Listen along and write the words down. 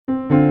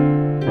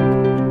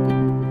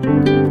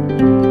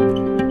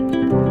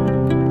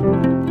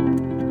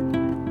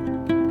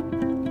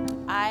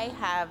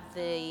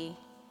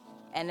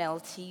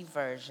NLT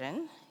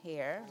version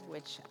here,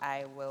 which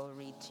I will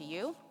read to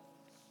you.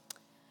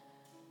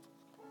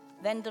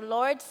 Then the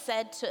Lord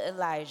said to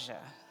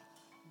Elijah,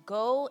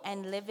 "Go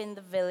and live in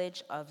the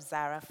village of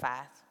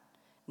Zarephath,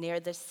 near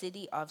the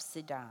city of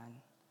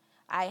Sidon.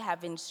 I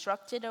have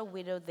instructed a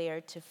widow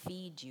there to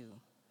feed you."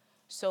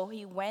 So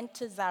he went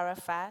to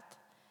Zarephath.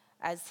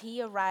 As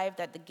he arrived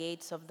at the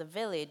gates of the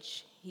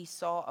village, he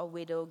saw a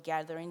widow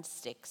gathering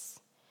sticks,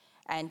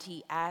 and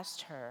he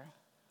asked her,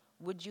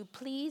 "Would you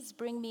please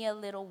bring me a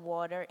little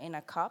water in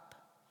a cup?"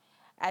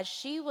 As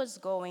she was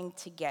going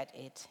to get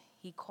it,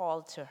 he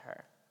called to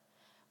her,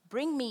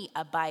 "Bring me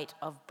a bite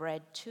of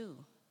bread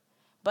too."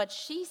 But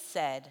she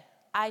said,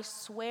 "I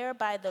swear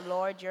by the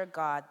Lord your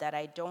God that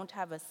I don't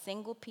have a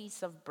single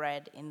piece of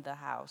bread in the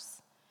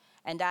house,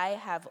 and I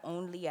have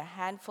only a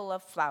handful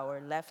of flour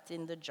left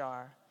in the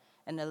jar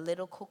and a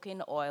little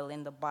cooking oil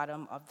in the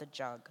bottom of the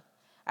jug.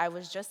 I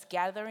was just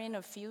gathering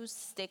a few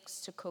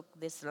sticks to cook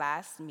this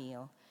last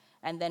meal,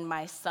 and then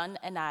my son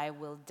and I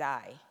will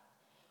die."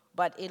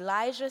 But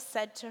Elijah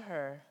said to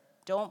her,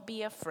 "Don't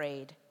be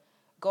afraid.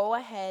 Go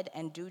ahead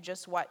and do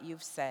just what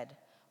you've said,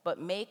 but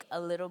make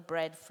a little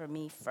bread for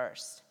me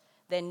first.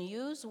 Then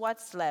use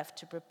what's left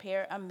to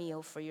prepare a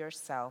meal for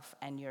yourself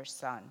and your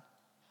son.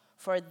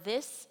 For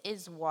this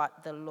is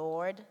what the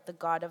Lord, the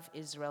God of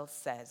Israel,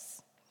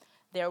 says.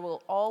 There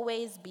will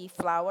always be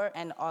flour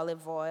and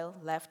olive oil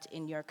left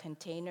in your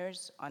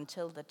containers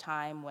until the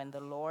time when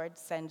the Lord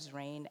sends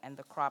rain and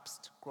the crops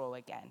to grow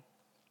again."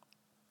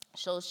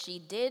 So she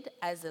did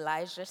as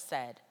Elijah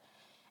said,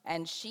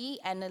 and she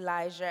and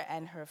Elijah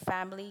and her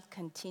family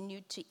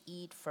continued to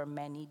eat for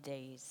many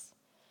days.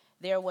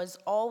 There was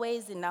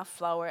always enough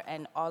flour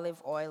and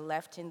olive oil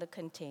left in the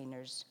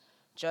containers,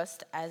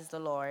 just as the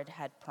Lord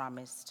had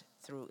promised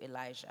through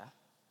Elijah.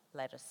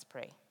 Let us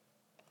pray.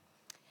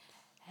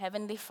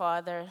 Heavenly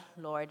Father,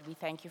 Lord, we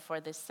thank you for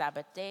this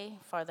Sabbath day.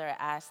 Father, I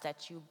ask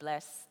that you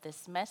bless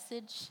this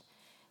message,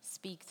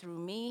 speak through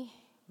me.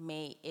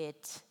 May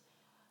it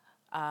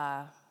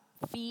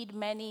feed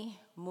many,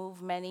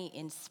 move many,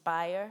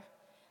 inspire,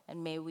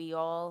 and may we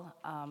all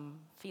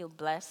feel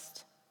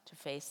blessed to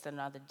face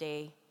another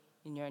day.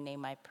 In your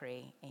name I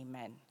pray,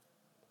 amen.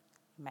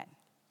 Amen.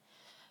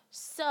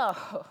 So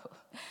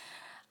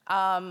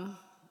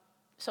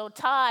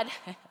Todd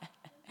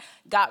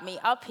got me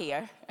up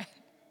here.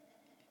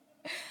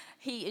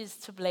 He is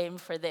to blame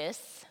for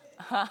this.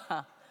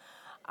 Hi,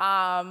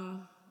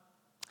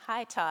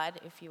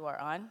 Todd, if you are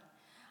on.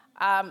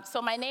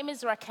 So my name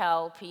is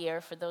Racquel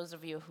Pierre, for those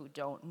of you who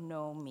don't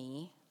know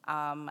me.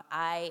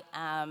 I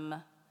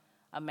am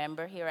a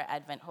member here at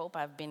Advent Hope.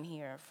 I've been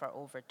here for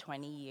over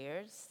 20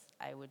 years,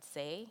 I would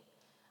say.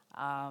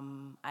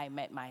 I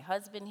met my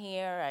husband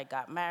here. I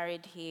got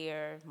married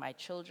here. My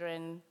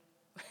children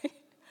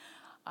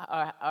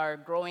are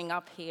growing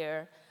up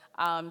here.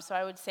 So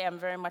I would say I'm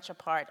very much a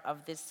part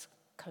of this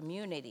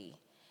community.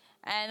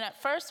 And at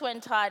first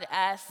when Todd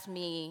asked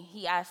me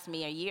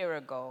a year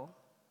ago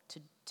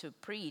to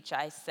preach,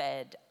 I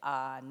said,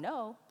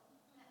 no,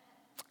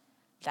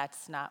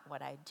 that's not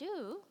what I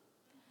do.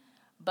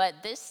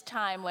 But this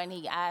time when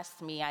he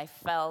asked me, I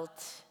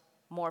felt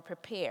more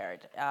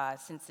prepared,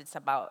 since it's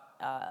about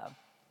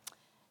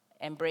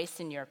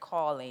embracing your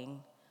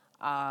calling.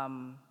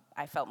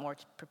 I felt more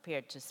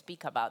prepared to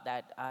speak about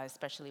that,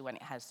 especially when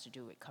it has to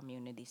do with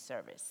community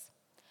service.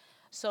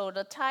 So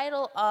the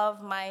title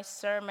of my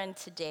sermon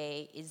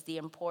today is "The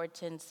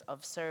Importance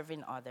of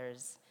Serving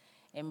Others,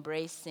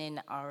 Embracing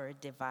Our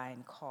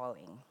Divine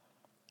Calling."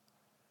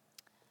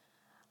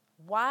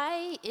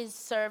 Why is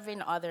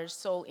serving others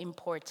so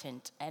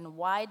important, and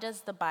why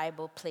does the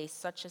Bible place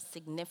such a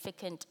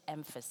significant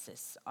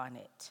emphasis on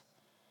it?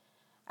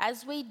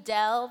 As we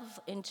delve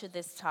into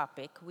this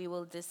topic, we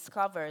will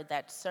discover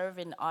that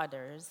serving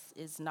others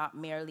is not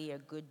merely a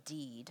good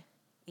deed.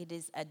 It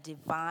is a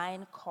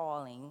divine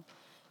calling,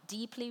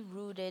 deeply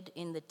rooted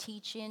in the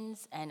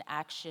teachings and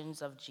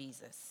actions of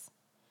Jesus.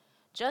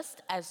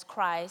 Just as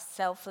Christ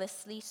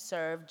selflessly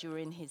served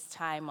during his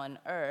time on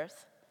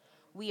earth,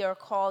 we are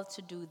called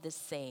to do the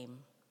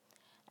same,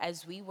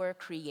 as we were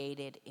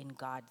created in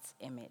God's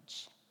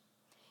image.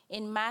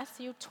 In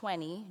Matthew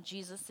 20,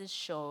 Jesus is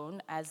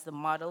shown as the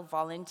model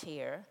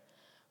volunteer.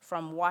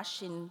 From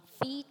washing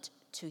feet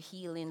to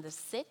healing the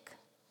sick,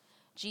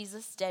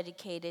 Jesus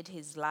dedicated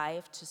his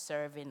life to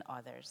serving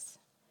others.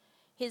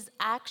 His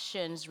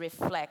actions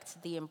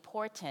reflect the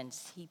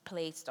importance he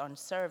placed on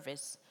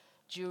service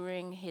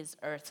during his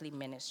earthly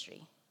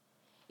ministry.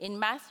 In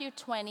Matthew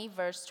 20,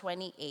 verse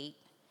 28,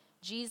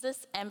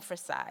 Jesus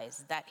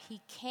emphasized that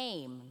he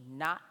came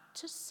not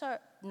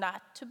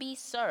to be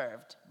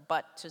served,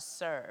 but to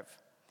serve.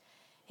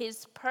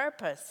 His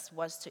purpose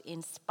was to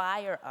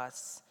inspire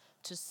us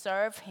to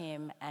serve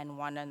him and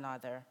one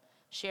another,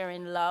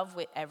 sharing love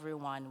with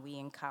everyone we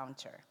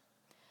encounter.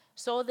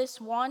 So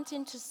this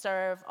wanting to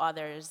serve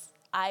others,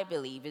 I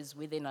believe, is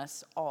within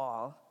us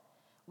all.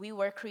 We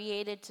were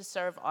created to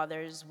serve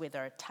others with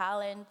our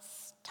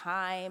talents,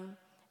 time,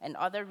 and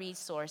other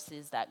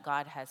resources that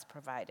God has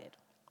provided.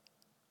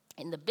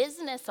 In the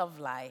business of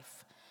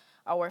life,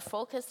 Our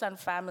focus on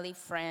family,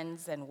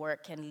 friends, and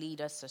work can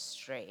lead us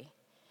astray.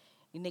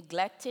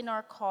 Neglecting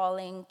our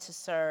calling to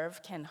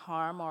serve can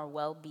harm our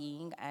well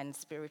being and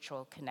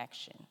spiritual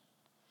connection.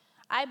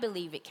 I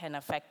believe it can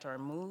affect our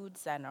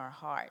moods and our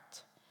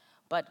heart,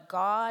 but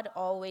God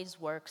always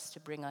works to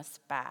bring us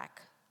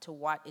back to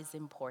what is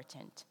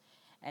important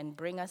and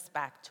bring us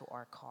back to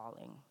our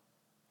calling.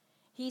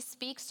 He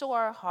speaks to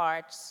our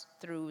hearts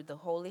through the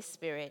Holy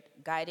Spirit,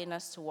 guiding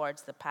us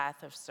towards the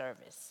path of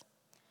service.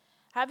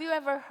 Have you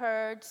ever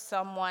heard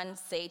someone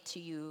say to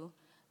you,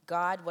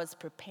 God was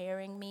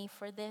preparing me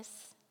for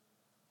this?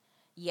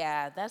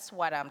 Yeah, that's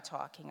what I'm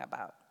talking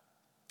about.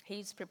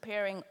 He's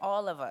preparing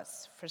all of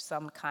us for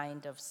some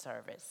kind of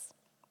service.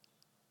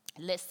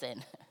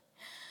 Listen,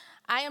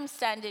 I am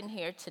standing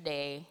here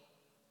today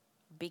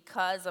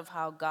because of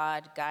how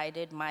God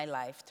guided my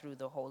life through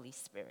the Holy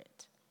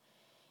Spirit.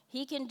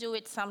 He can do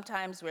it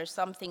sometimes where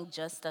something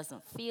just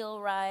doesn't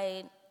feel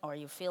right, or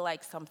you feel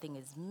like something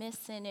is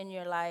missing in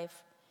your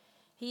life.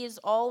 He is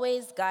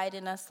always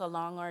guiding us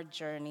along our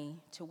journey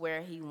to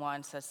where He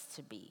wants us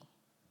to be.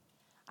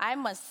 I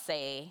must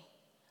say,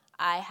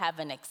 I have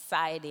an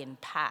exciting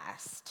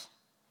past.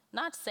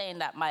 Not saying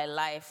that my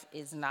life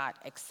is not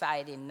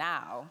exciting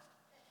now,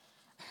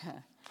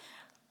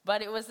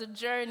 but it was a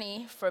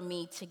journey for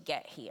me to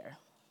get here.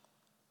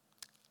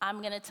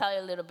 I'm going to tell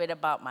you a little bit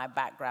about my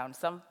background.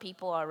 Some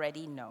people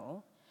already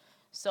know.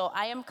 So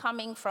I am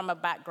coming from a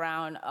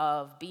background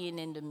of being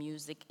in the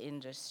music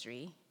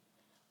industry,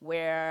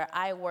 where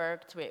I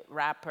worked with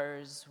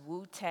rappers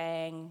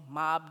Wu-Tang,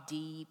 Mobb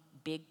Deep,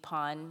 Big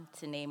Pun,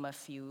 to name a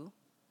few.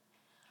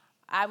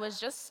 I was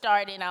just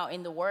starting out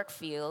in the work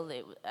field.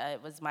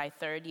 It was my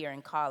third year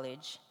in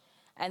college,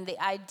 and the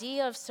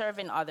idea of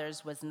serving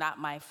others was not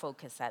my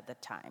focus at the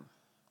time.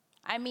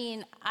 I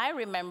mean, I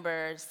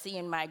remember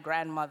seeing my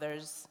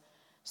grandmothers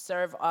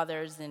serve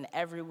others in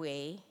every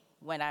way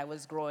when I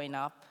was growing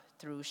up,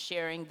 through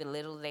sharing the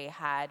little they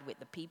had with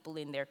the people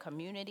in their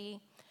community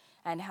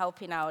and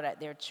helping out at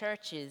their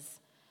churches.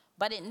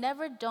 But it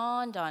never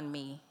dawned on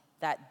me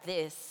that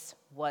this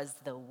was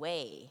the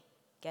way.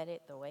 Get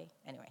it? The way?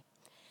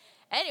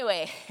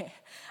 Anyway,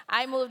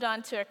 I moved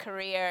on to a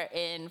career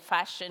in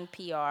fashion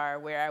PR,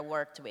 where I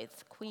worked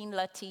with Queen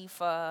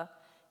Latifah,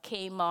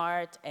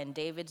 Kmart, and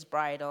David's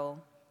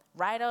Bridal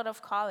right out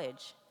of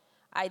college.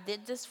 I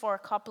did this for a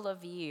couple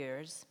of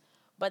years,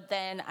 but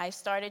then I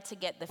started to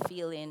get the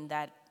feeling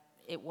that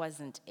it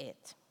wasn't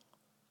it.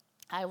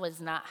 I was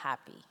not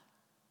happy.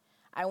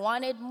 I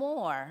wanted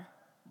more,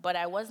 but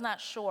I was not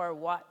sure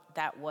what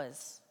that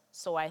was.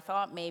 So I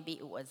thought maybe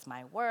it was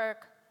my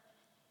work.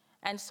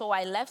 And so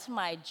I left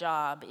my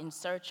job in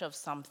search of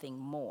something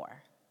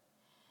more.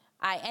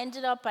 I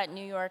ended up at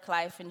New York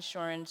Life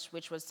Insurance,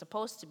 which was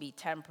supposed to be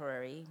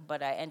temporary,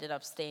 but I ended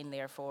up staying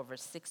there for over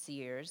 6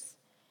 years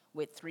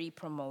with 3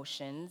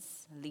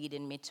 promotions,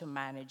 leading me to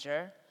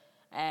manager,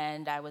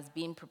 and I was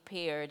being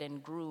prepared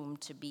and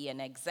groomed to be an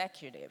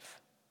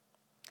executive.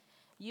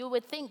 You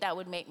would think that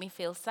would make me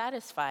feel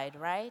satisfied,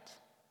 right?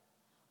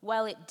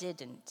 Well, it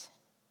didn't.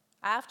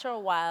 After a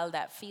while,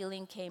 that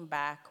feeling came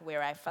back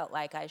where I felt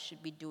like I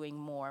should be doing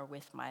more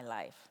with my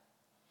life.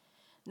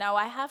 Now,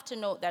 I have to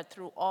note that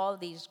through all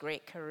these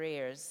great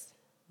careers,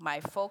 my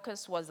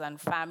focus was on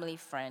family,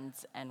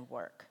 friends, and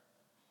work.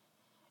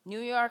 New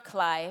York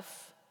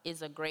Life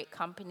is a great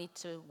company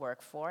to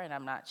work for, and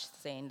I'm not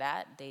saying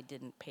that. They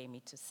didn't pay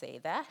me to say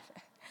that.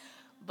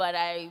 But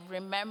I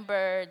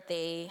remember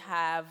they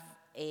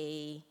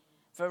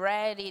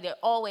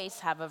always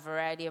have a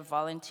variety of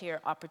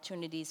volunteer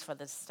opportunities for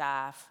the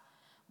staff.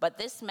 But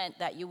this meant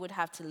that you would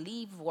have to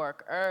leave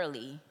work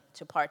early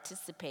to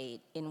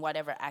participate in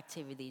whatever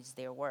activities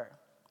there were.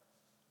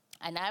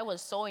 And I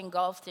was so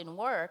engulfed in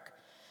work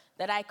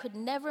that I could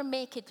never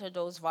make it to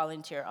those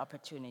volunteer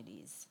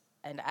opportunities.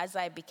 And as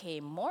I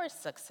became more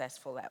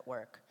successful at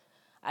work,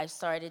 I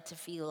started to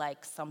feel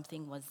like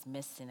something was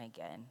missing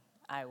again.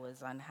 I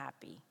was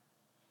unhappy.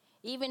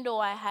 Even though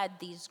I had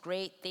these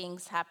great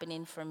things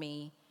happening for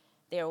me,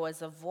 there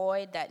was a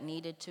void that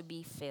needed to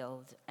be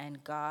filled,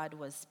 and God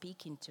was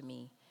speaking to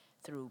me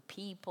through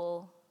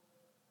people,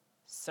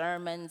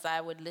 sermons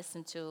I would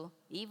listen to,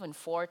 even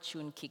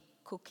fortune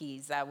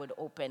cookies I would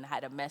open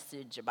had a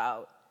message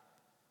about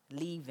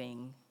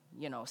leaving,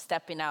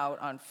 stepping out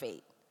on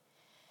faith.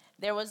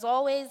 There was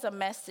always a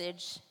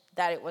message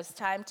that it was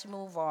time to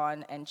move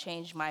on and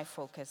change my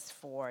focus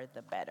for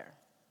the better.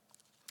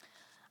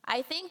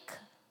 I think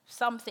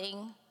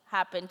something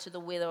happened to the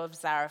widow of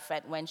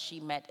Zarephath when she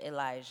met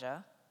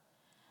Elijah.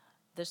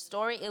 The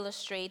story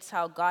illustrates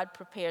how God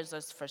prepares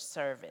us for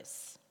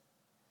service.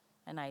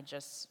 And I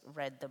just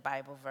read the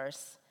Bible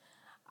verse.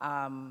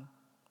 The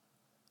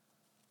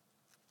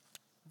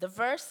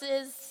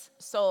verses,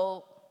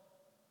 so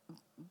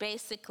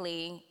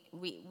basically,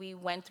 we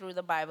went through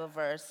the Bible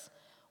verse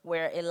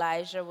where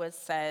Elijah was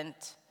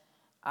sent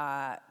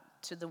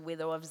to the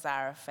widow of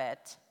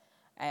Zarephath,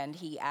 and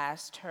he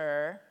asked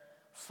her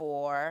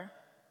for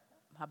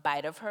a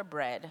bite of her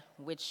bread,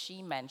 which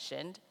she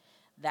mentioned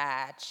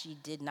that she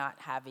did not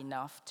have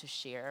enough to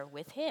share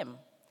with him.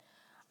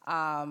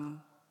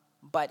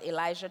 But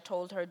Elijah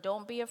told her,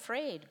 "Don't be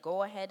afraid.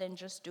 Go ahead and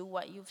just do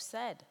what you've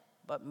said,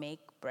 but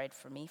make bread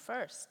for me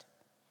first."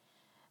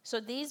 So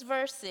these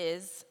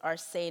verses are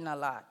saying a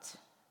lot.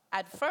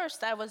 At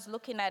first, I was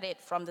looking at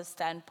it from the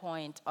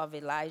standpoint of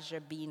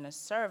Elijah being a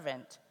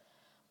servant,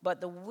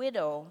 but the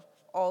widow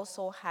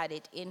also had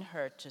it in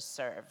her to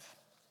serve.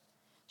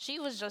 She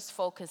was just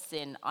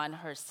focusing on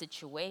her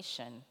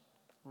situation,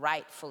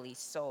 rightfully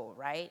so,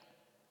 right?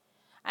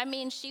 I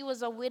mean, she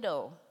was a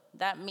widow.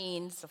 That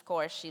means, of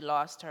course, she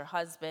lost her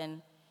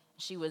husband.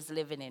 She was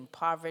living in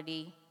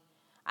poverty.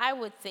 I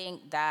would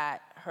think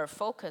that her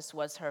focus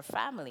was her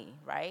family,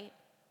 right?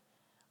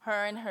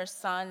 Her and her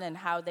son and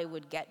how they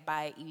would get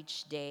by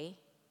each day.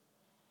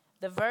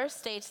 The verse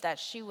states that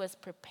she was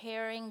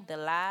preparing the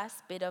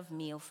last bit of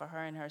meal for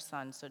her and her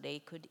son so they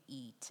could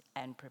eat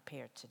and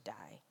prepare to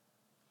die.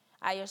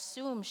 I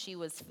assume she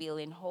was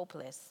feeling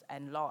hopeless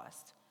and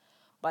lost,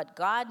 but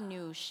God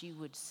knew she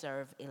would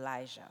serve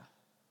Elijah.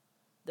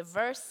 The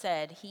verse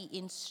said he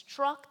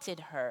instructed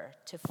her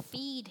to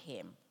feed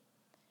him.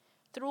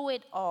 Through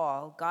it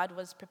all, God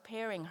was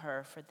preparing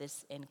her for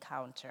this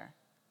encounter.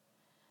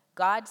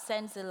 God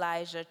sends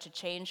Elijah to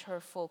change her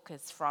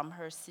focus from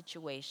her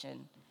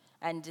situation,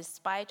 and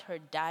despite her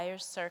dire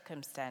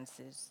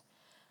circumstances,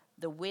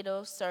 the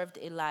widow served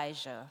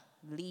Elijah,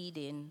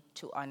 leading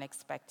to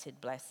unexpected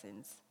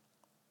blessings.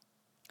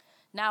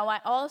 Now,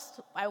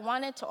 I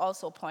wanted to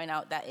also point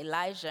out that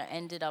Elijah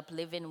ended up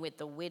living with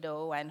the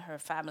widow and her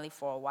family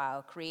for a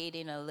while,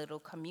 creating a little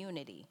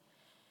community,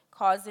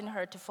 causing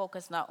her to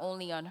focus not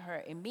only on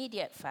her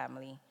immediate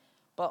family,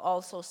 but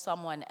also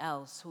someone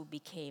else who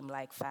became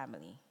like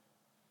family.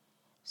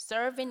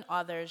 Serving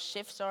others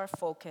shifts our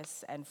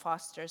focus and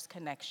fosters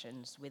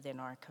connections within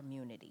our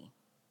community.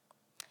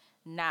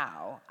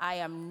 Now, I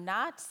am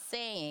not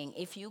saying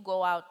if you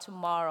go out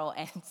tomorrow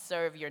and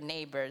serve your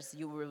neighbors,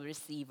 you will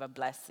receive a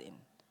blessing.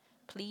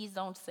 Please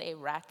don't say,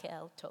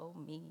 Racquel told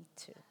me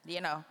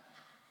to.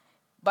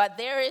 But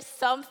there is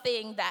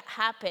something that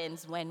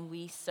happens when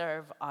we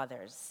serve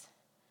others.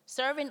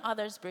 Serving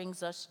others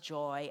brings us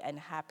joy and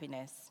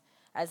happiness,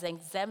 as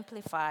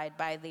exemplified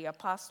by the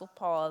Apostle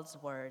Paul's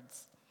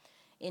words.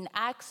 In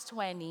Acts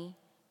 20,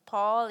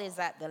 Paul is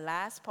at the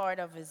last part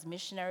of his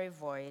missionary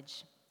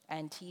voyage,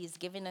 and he is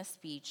giving a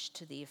speech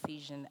to the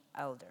Ephesian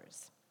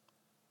elders.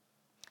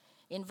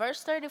 In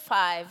verse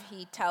 35,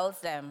 he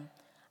tells them,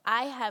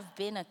 "I have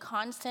been a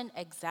constant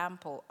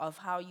example of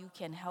how you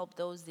can help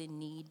those in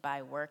need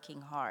by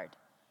working hard.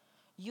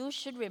 You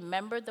should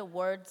remember the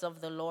words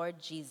of the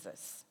Lord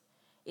Jesus.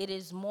 It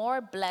is more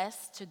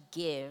blessed to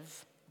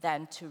give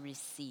than to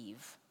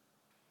receive.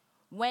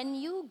 When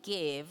you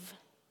give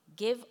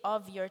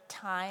of your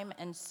time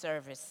and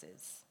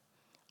services.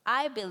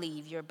 I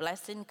believe your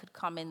blessing could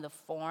come in the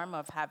form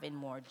of having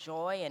more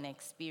joy and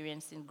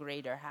experiencing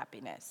greater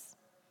happiness.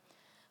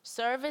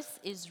 Service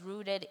is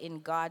rooted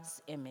in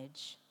God's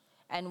image,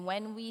 and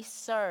when we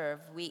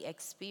serve, we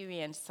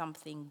experience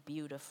something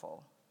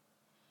beautiful.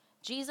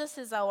 Jesus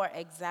is our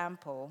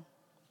example,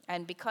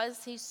 and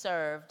because he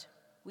served,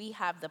 we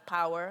have the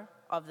power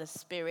of the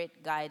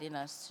Spirit guiding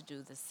us to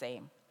do the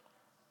same.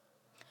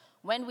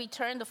 When we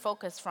turn the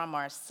focus from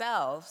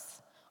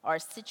ourselves, our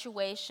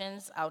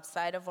situations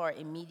outside of our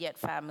immediate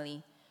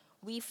family,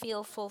 we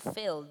feel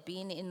fulfilled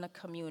being in the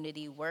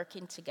community,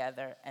 working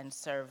together, and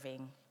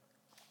serving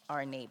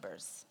our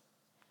neighbors.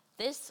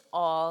 This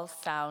all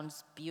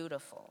sounds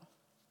beautiful.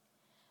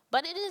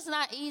 But it is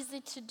not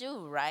easy to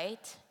do,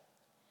 right?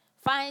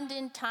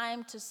 Finding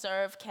time to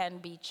serve can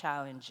be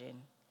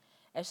challenging,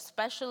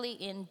 especially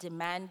in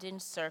demanding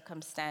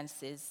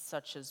circumstances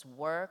such as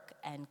work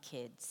and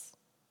kids.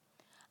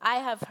 I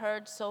have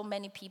heard so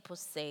many people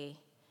say,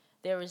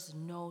 there is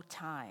no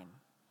time.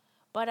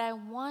 But I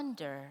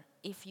wonder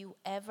if you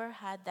ever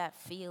had that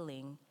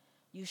feeling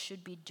you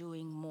should be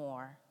doing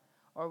more,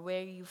 or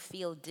where you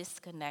feel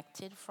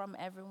disconnected from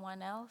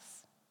everyone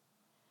else.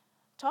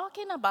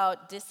 Talking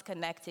about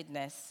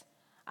disconnectedness,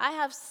 I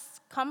have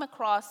come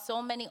across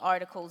so many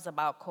articles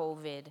about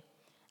COVID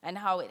and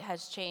how it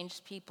has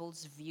changed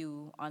people's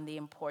view on the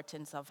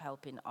importance of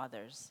helping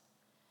others.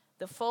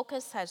 The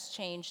focus has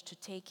changed to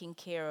taking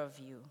care of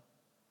you.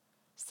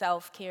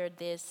 Self-care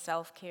this,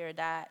 self-care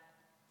that,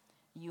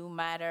 you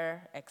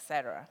matter,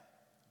 etc.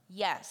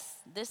 Yes,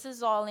 this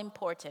is all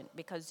important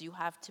because you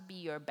have to be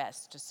your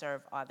best to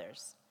serve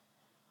others.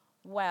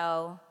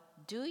 Well,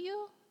 do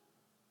you?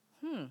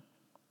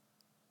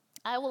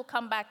 I will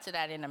come back to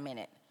that in a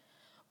minute.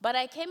 But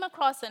I came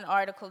across an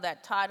article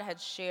that Todd had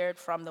shared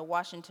from the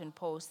Washington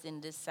Post in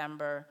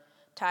December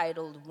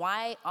titled,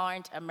 "Why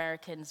Aren't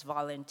Americans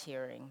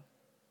Volunteering?"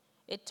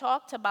 It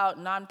talked about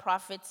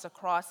nonprofits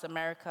across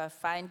America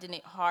finding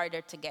it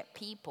harder to get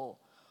people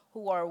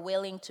who are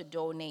willing to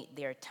donate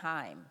their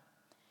time.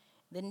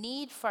 The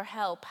need for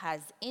help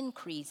has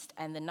increased,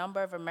 and the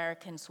number of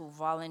Americans who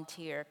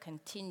volunteer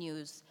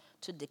continues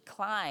to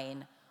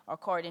decline,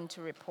 according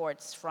to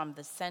reports from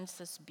the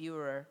Census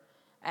Bureau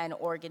and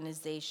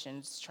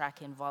organizations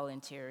tracking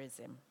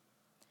volunteerism.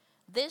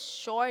 This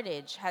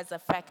shortage has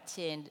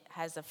affected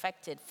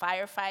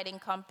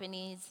firefighting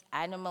companies,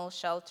 animal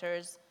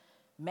shelters,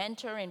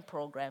 mentoring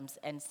programs,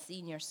 and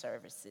senior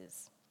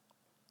services.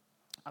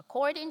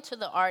 According to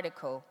the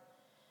article,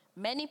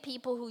 many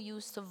people who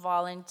used to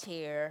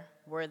volunteer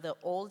were the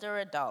older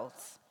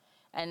adults,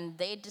 and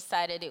they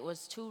decided it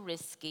was too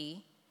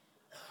risky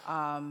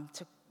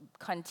to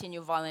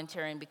continue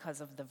volunteering because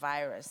of the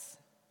virus.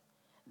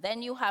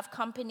 Then you have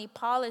company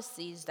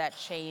policies that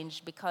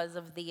changed because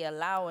of the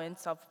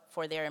allowance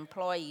for their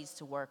employees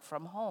to work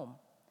from home.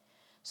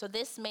 So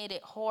this made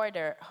it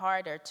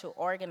harder to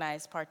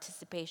organize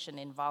participation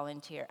in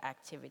volunteer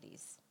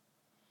activities.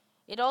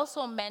 It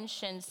also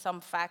mentions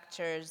some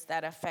factors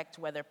that affect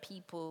whether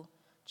people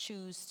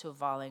choose to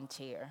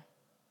volunteer.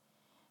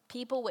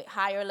 People with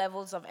higher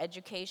levels of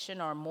education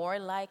are more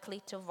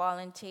likely to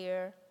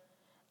volunteer,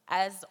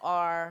 as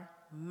are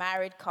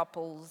married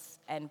couples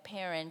and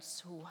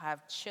parents who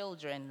have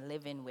children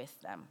living with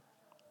them.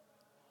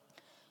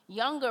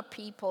 Younger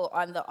people,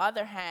 on the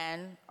other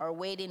hand, are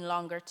waiting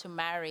longer to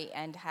marry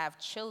and have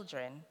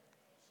children.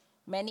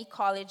 Many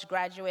college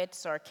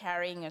graduates are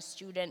carrying a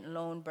student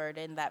loan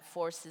burden that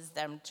forces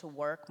them to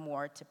work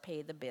more to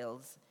pay the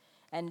bills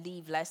and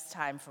leave less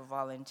time for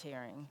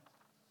volunteering.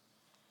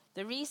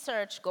 The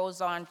research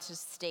goes on to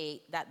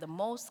state that the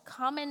most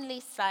commonly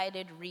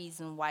cited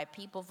reason why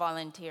people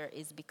volunteer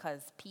is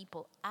because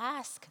people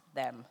ask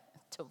them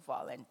to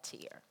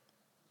volunteer.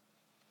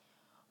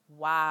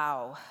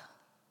 Wow.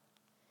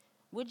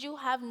 Would you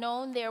have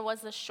known there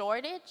was a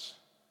shortage?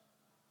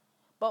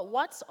 But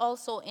what's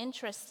also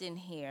interesting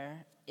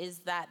here is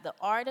that the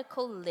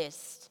article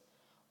lists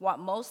what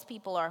most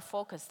people are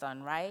focused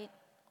on, right?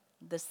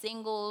 The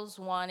singles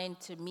wanting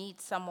to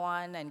meet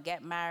someone and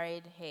get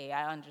married, hey,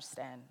 I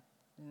understand.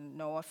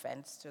 No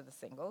offense to the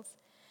singles.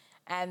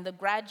 And the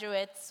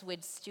graduates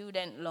with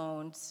student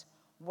loans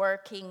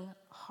working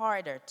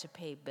harder to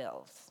pay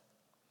bills.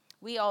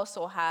 We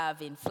also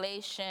have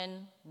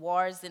inflation,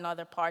 wars in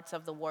other parts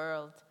of the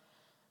world,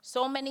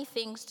 so many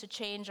things to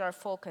change our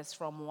focus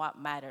from what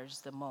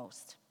matters the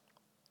most.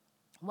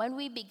 When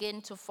we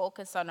begin to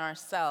focus on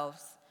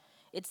ourselves,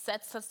 it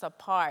sets us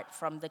apart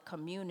from the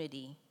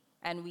community,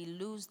 and we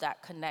lose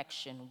that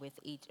connection with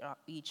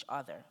each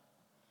other.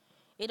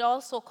 It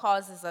also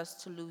causes us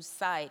to lose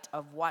sight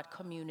of what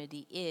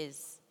community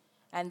is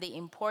and the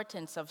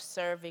importance of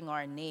serving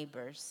our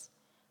neighbors,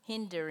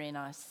 hindering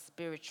us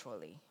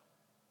spiritually.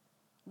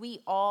 We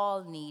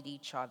all need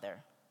each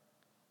other.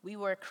 We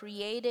were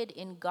created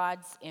in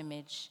God's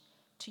image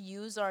to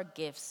use our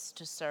gifts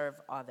to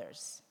serve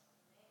others.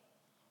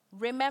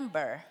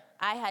 Remember,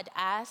 I had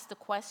asked the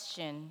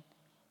question,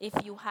 if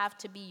you have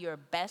to be your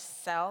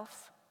best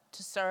self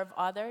to serve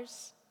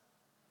others?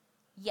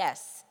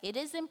 Yes, it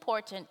is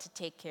important to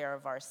take care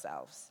of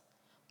ourselves.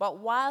 But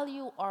while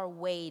you are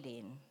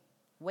waiting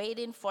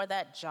for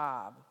that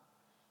job,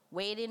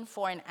 waiting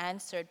for an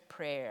answered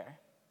prayer,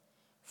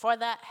 for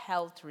that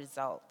health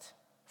result,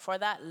 for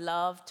that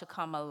love to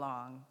come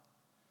along,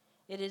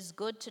 it is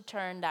good to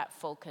turn that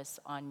focus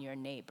on your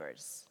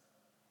neighbors.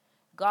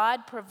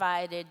 God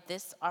provided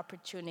this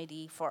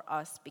opportunity for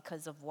us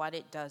because of what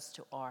it does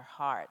to our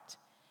heart.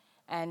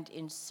 And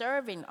in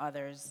serving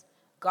others,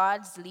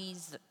 God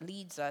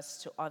leads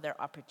us to other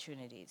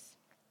opportunities.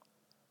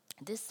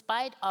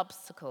 Despite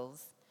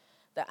obstacles,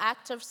 the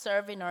act of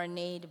serving our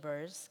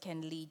neighbors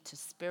can lead to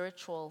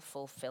spiritual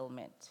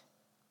fulfillment.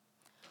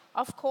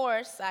 Of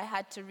course, I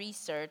had to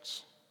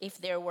research if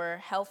there were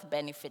health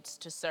benefits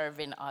to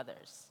serving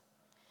others.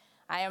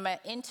 I am an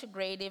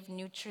integrative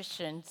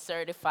nutrition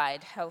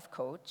certified health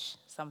coach,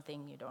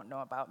 something you don't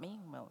know about me,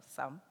 well,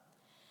 some.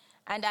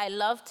 And I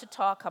love to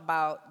talk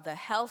about the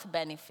health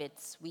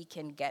benefits we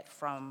can get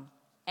from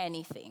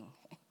anything.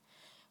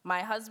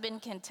 My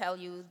husband can tell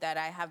you that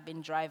I have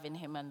been driving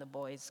him and the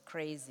boys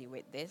crazy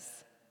with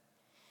this.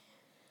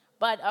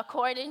 But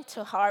according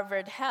to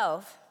Harvard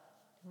Health,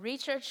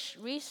 research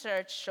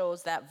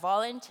shows that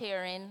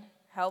volunteering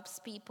helps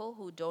people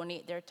who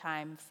donate their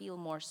time feel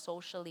more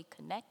socially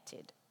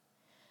connected,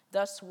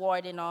 thus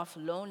warding off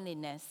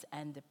loneliness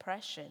and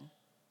depression.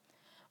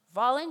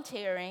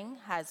 Volunteering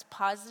has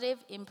positive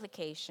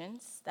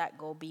implications that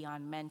go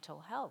beyond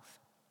mental health.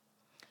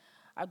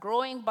 A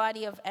growing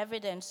body of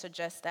evidence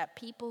suggests that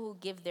people who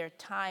give their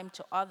time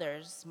to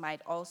others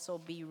might also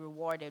be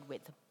rewarded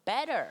with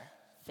better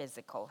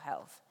physical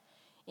health,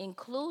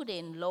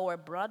 including lower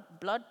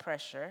blood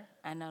pressure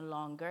and a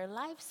longer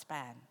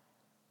lifespan.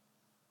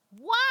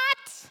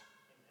 What?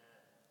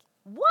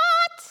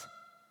 What?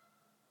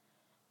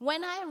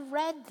 When I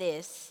read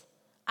this,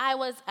 I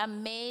was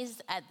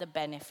amazed at the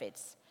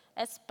benefits,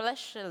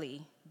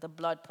 especially the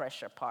blood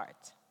pressure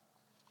part.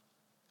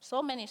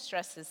 So many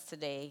stresses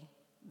today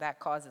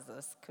that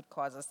could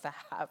cause us to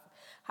have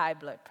high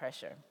blood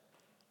pressure.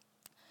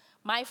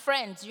 My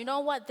friends, you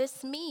know what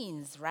this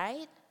means,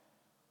 right?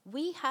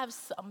 We have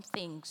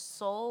something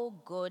so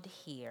good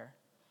here.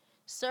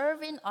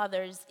 Serving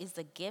others is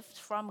a gift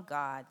from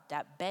God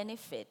that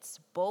benefits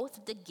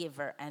both the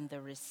giver and the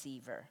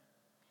receiver.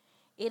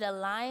 It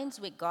aligns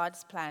with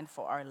God's plan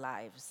for our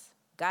lives.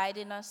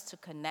 guiding us to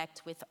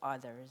connect with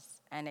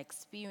others and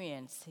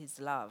experience his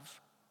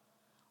love.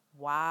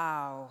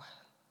 Wow.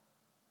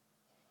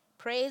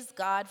 Praise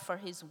God for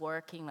his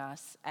work in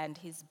us and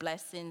his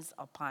blessings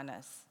upon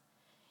us.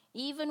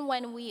 Even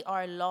when we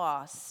are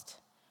lost,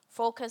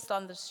 focused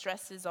on the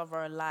stresses of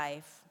our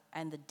life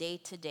and the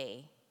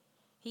day-to-day,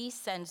 he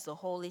sends the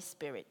Holy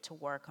Spirit to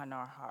work on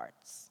our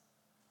hearts.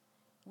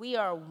 We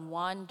are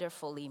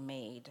wonderfully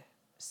made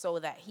so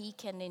that he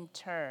can in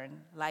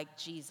turn, like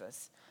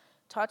Jesus,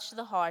 touch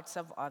the hearts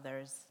of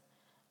others,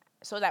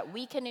 so that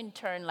we can in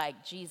turn,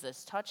 like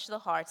Jesus, touch the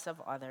hearts of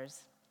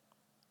others.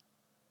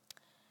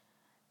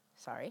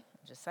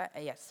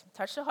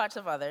 Touch the hearts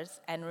of others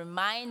and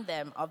remind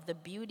them of the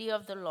beauty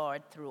of the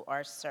Lord through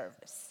our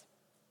service.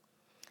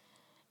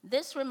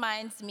 This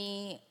reminds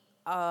me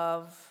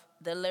of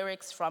the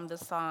lyrics from the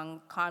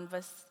song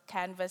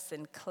Canvas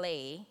and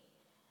Clay,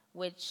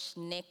 which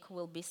Nick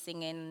will be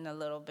singing a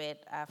little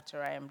bit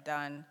after I am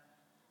done.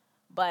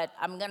 But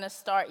I'm going to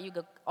start you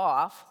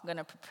off. I'm going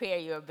to prepare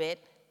you a bit,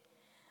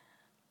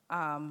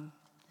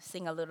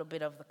 sing a little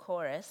bit of the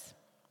chorus.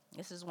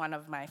 This is one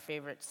of my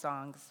favorite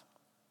songs.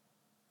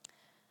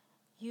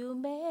 You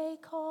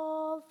make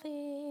all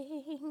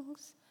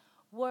things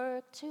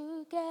work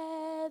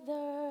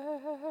together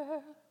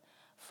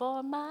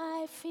for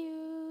my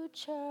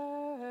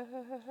future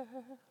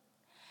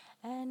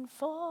and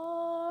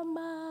for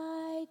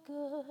my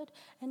good,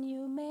 and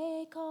you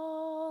make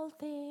all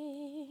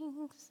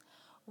things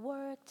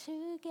work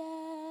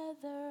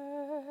together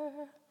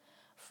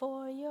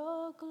for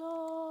your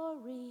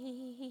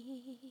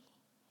glory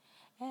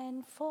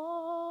and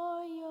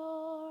for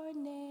your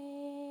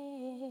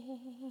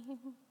name.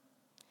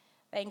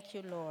 Thank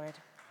you, Lord.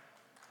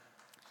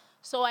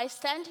 So I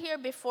stand here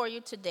before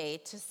you today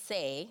to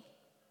say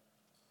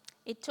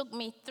it took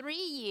me 3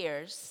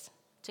 years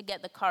to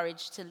get the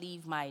courage to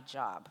leave my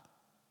job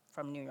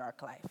from New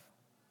York Life.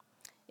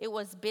 It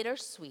was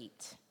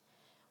bittersweet,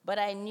 but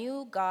I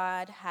knew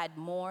God had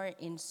more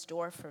in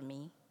store for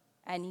me,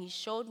 and he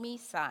showed me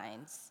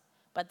signs,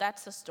 but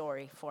that's a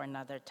story for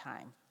another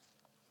time.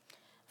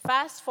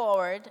 Fast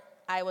forward,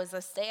 I was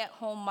a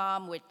stay-at-home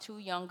mom with 2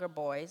 younger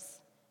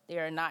boys. They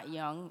are not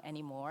young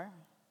anymore.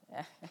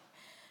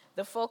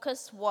 The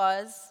focus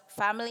was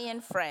family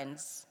and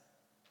friends.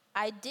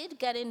 I did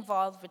get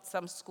involved with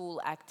some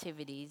school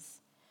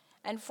activities,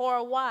 and for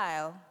a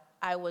while,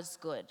 I was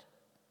good.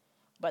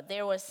 But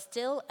there was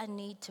still a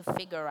need to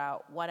figure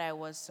out what I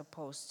was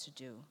supposed to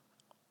do.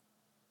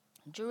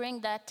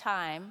 During that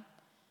time,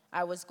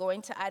 I was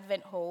going to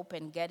Advent Hope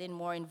and getting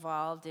more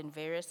involved in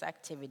various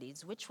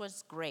activities, which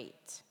was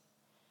great.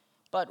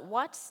 But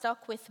what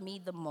stuck with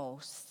me the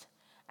most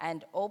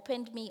and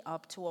opened me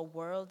up to a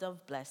world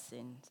of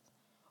blessings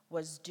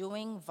was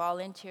doing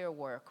volunteer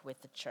work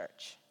with the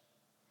church.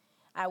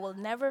 I will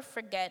never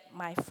forget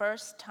my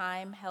first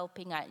time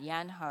helping at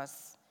Jan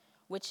Hus,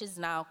 which is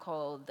now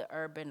called the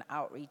Urban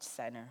Outreach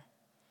Center.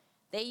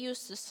 They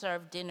used to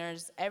serve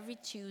dinners every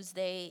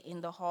Tuesday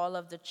in the hall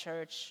of the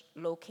church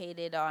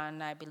located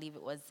on, I believe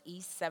it was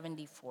East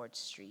 74th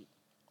Street.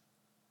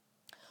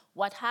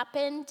 What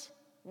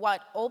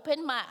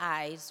opened my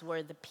eyes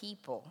were the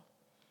people.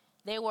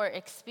 They were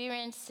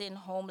experiencing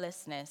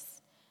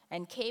homelessness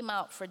and came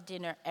out for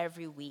dinner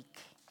every week.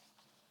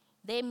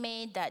 They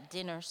made that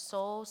dinner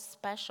so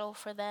special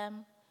for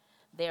them.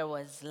 There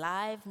was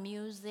live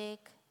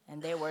music,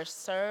 and they were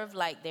served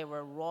like they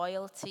were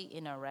royalty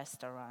in a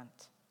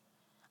restaurant.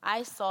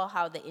 I saw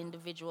how the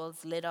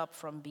individuals lit up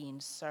from being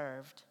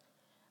served.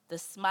 The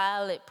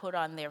smile it put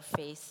on their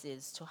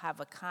faces, to have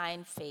a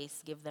kind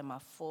face give them a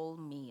full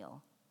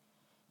meal.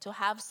 To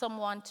have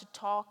someone to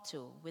talk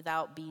to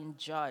without being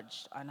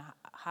judged on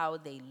how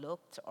they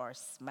looked or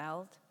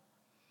smelled.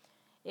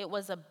 It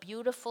was a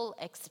beautiful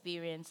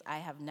experience I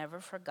have never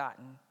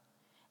forgotten,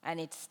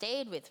 and it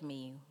stayed with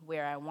me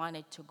where I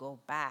wanted to go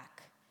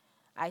back.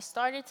 I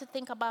started to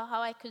think about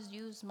how I could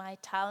use my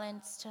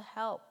talents to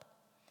help.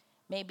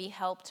 Maybe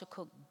help to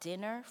cook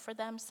dinner for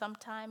them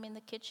sometime in the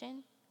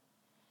kitchen.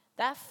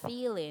 That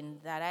feeling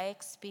that I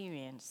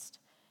experienced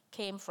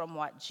came from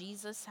what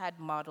Jesus had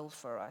modeled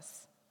for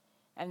us.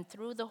 And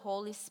through the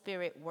Holy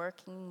Spirit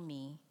working in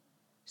me,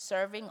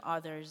 serving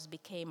others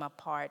became a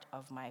part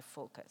of my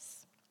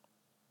focus.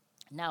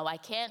 Now, I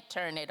can't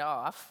turn it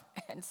off,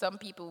 and some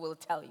people will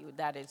tell you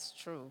that is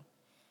true.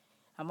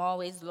 I'm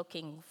always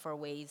looking for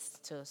ways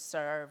to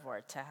serve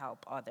or to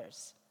help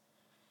others.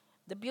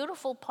 The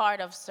beautiful part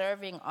of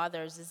serving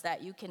others is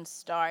that you can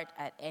start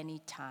at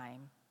any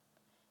time.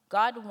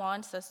 God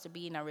wants us to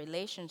be in a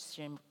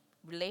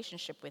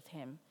relationship with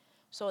him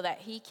so that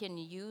he can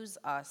use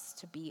us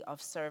to be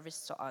of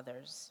service to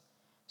others,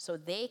 so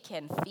they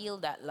can feel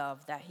that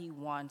love that he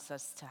wants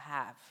us to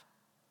have.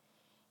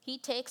 He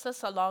takes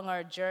us along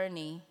our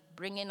journey,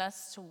 bringing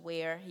us to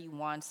where he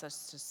wants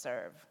us to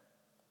serve.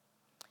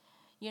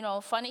 You know,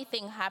 a funny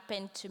thing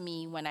happened to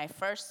me when I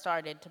first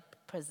started to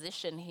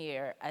position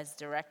here as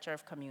Director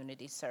of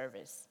Community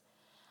Service.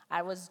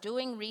 I was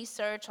doing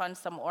research on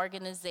some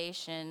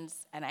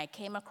organizations, and I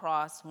came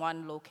across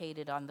one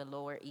located on the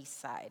Lower East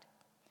Side.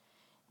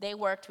 They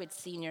worked with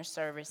senior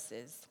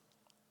services.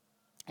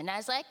 And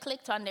as I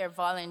clicked on their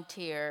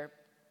volunteer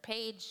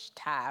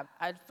tab,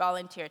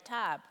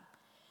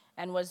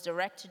 and was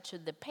directed to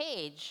the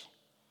page,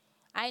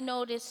 I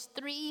noticed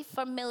 3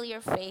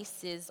 familiar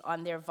faces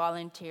on their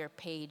volunteer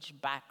page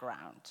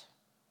background.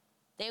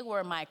 They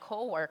were my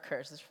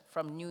coworkers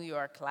from New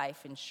York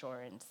Life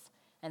Insurance,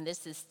 and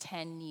this is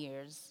 6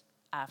 years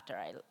after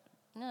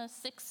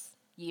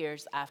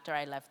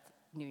I left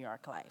New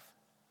York Life.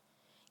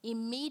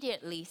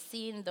 Immediately,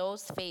 seeing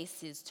those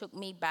faces took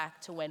me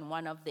back to when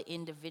one of the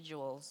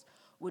individuals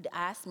would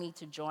ask me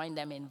to join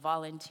them in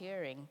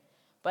volunteering,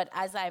 but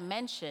as I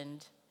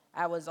mentioned,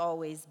 I was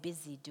always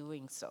busy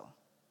doing so.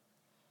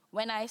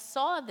 When I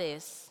saw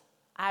this,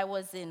 I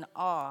was in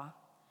awe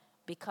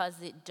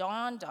because it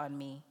dawned on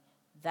me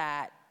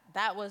that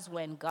that was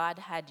when God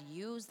had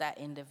used that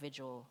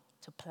individual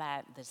to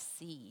plant the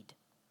seed.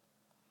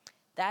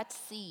 That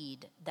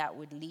seed that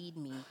would lead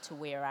me to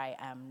where I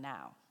am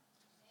now.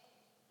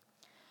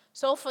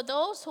 So for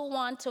those who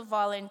want to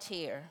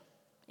volunteer,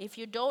 if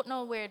you don't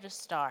know where to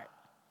start,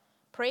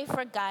 pray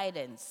for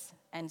guidance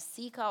and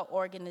seek out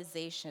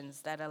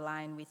organizations that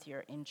align with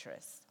your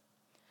interests.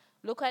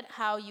 Look at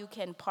how you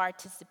can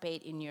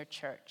participate in your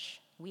church.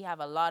 We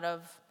have a lot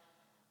of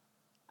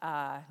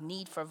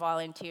need for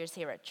volunteers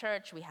here at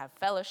church. We have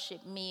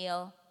fellowship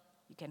meal.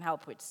 You can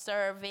help with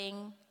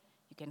serving.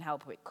 You can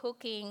help with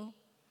cooking.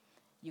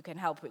 You can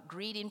help with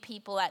greeting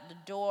people at the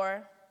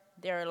door.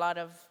 There are a lot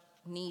of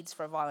needs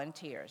for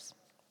volunteers.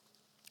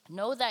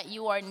 Know that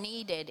you are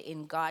needed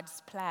in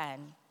God's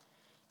plan,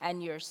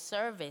 and your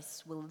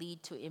service will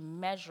lead to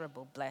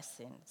immeasurable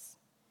blessings.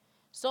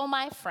 So,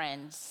 my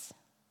friends,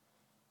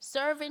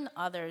 serving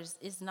others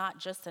is not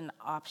just an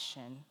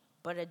option,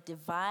 but a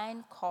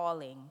divine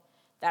calling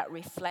that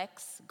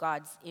reflects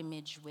God's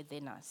image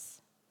within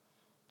us.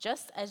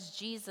 Just as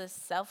Jesus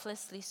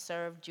selflessly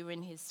served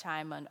during his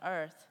time on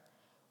earth,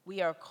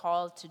 we are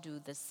called to do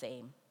the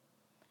same.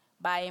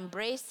 By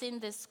embracing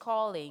this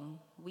calling,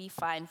 we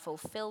find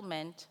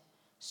fulfillment,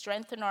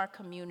 strengthen our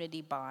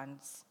community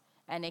bonds,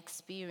 and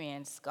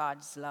experience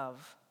God's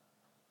love.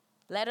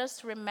 Let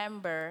us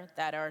remember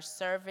that our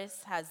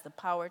service has the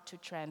power to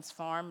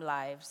transform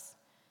lives,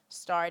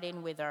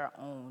 starting with our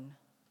own.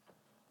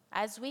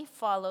 As we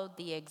follow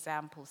the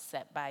example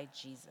set by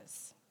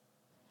Jesus,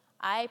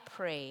 I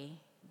pray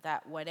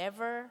that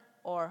whatever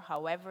or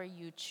however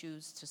you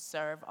choose to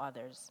serve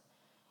others,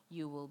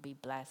 you will be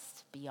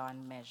blessed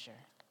beyond measure.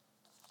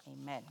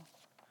 Amen.